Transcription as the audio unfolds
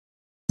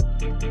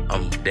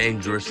I'm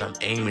dangerous, I'm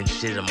aiming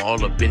shit, I'm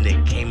all up in the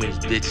Cayman's,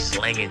 bitch,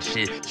 slanging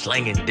shit,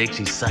 slanging dick,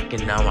 she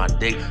sucking on my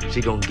dick,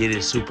 she gon' get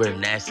it super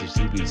nasty,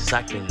 she be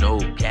sucking, no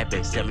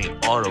capping,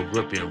 semi-auto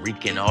gripping,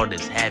 wreaking all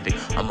this havoc,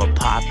 I'ma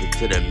pop it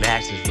to the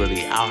masses,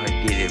 really out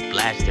here get it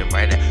blasting,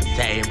 right at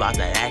saying about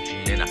the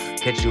action, and I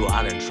catch you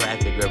out in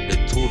traffic, grab the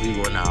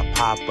tootie when I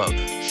pop up,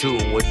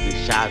 shooting with the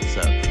shots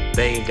up,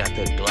 Bang got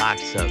the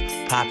Glocks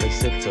up, popping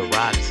sip to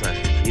rocks, son.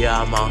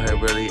 Yeah, I'm out here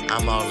really,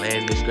 I'm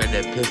outlandish, grab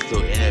that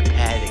pistol in a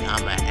padding,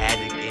 I'm an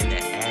addict in the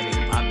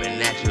attic, popping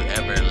natural,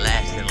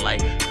 everlasting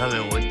light,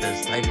 coming with the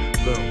sight,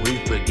 good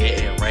reaper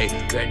getting right,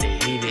 grab the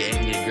heater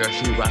and your girl,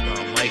 she rockin'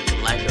 a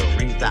mic like a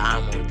Aretha,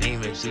 I'm a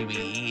demon, she be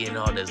eating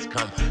all this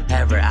cum,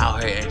 have her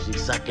out here and she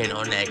sucking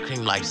on that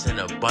cream like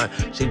Cinnabon,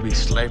 she be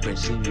slurping,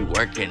 she be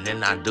working,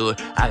 and I do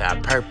it, I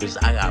got purpose,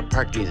 I got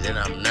perkies, and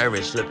I'm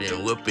nervous,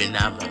 slipping, whipping,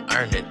 I'ma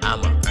earn it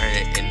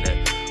in the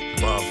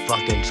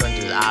motherfucking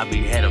trenches, I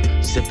be had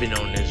 'em sipping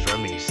on this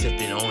Remy,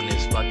 sipping on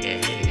this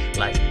fucking Henny.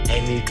 Like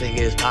anything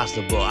is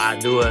possible, I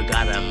do it,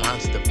 got a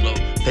monster flow.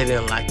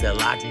 Fitting like the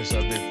Loch Ness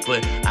of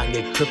Bigfoot. I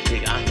get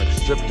cryptic, I'm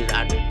restricted,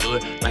 I just do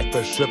it like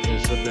prescription,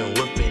 slipping,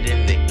 whip it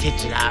in the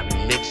kitchen. I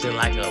be mixing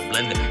like a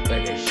blender,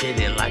 got that shit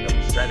in like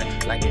I'm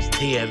shredding, like it's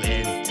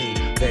TMNT.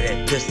 Got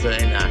that pistol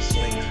and I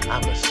swing,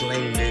 I'ma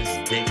sling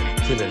this dick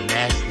to the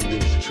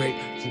nastiest trick.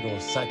 She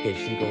gon' suck it,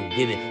 she gon'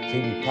 get it, she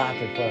be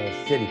popping for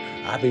her city.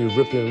 I be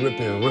ripping,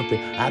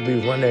 I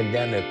be running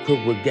down the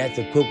crib with gas,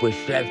 equipped with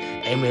straps,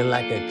 aiming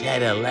like a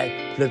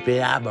Cadillac, flip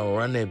it, I been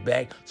running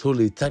back,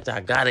 truly touch,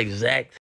 I got exact.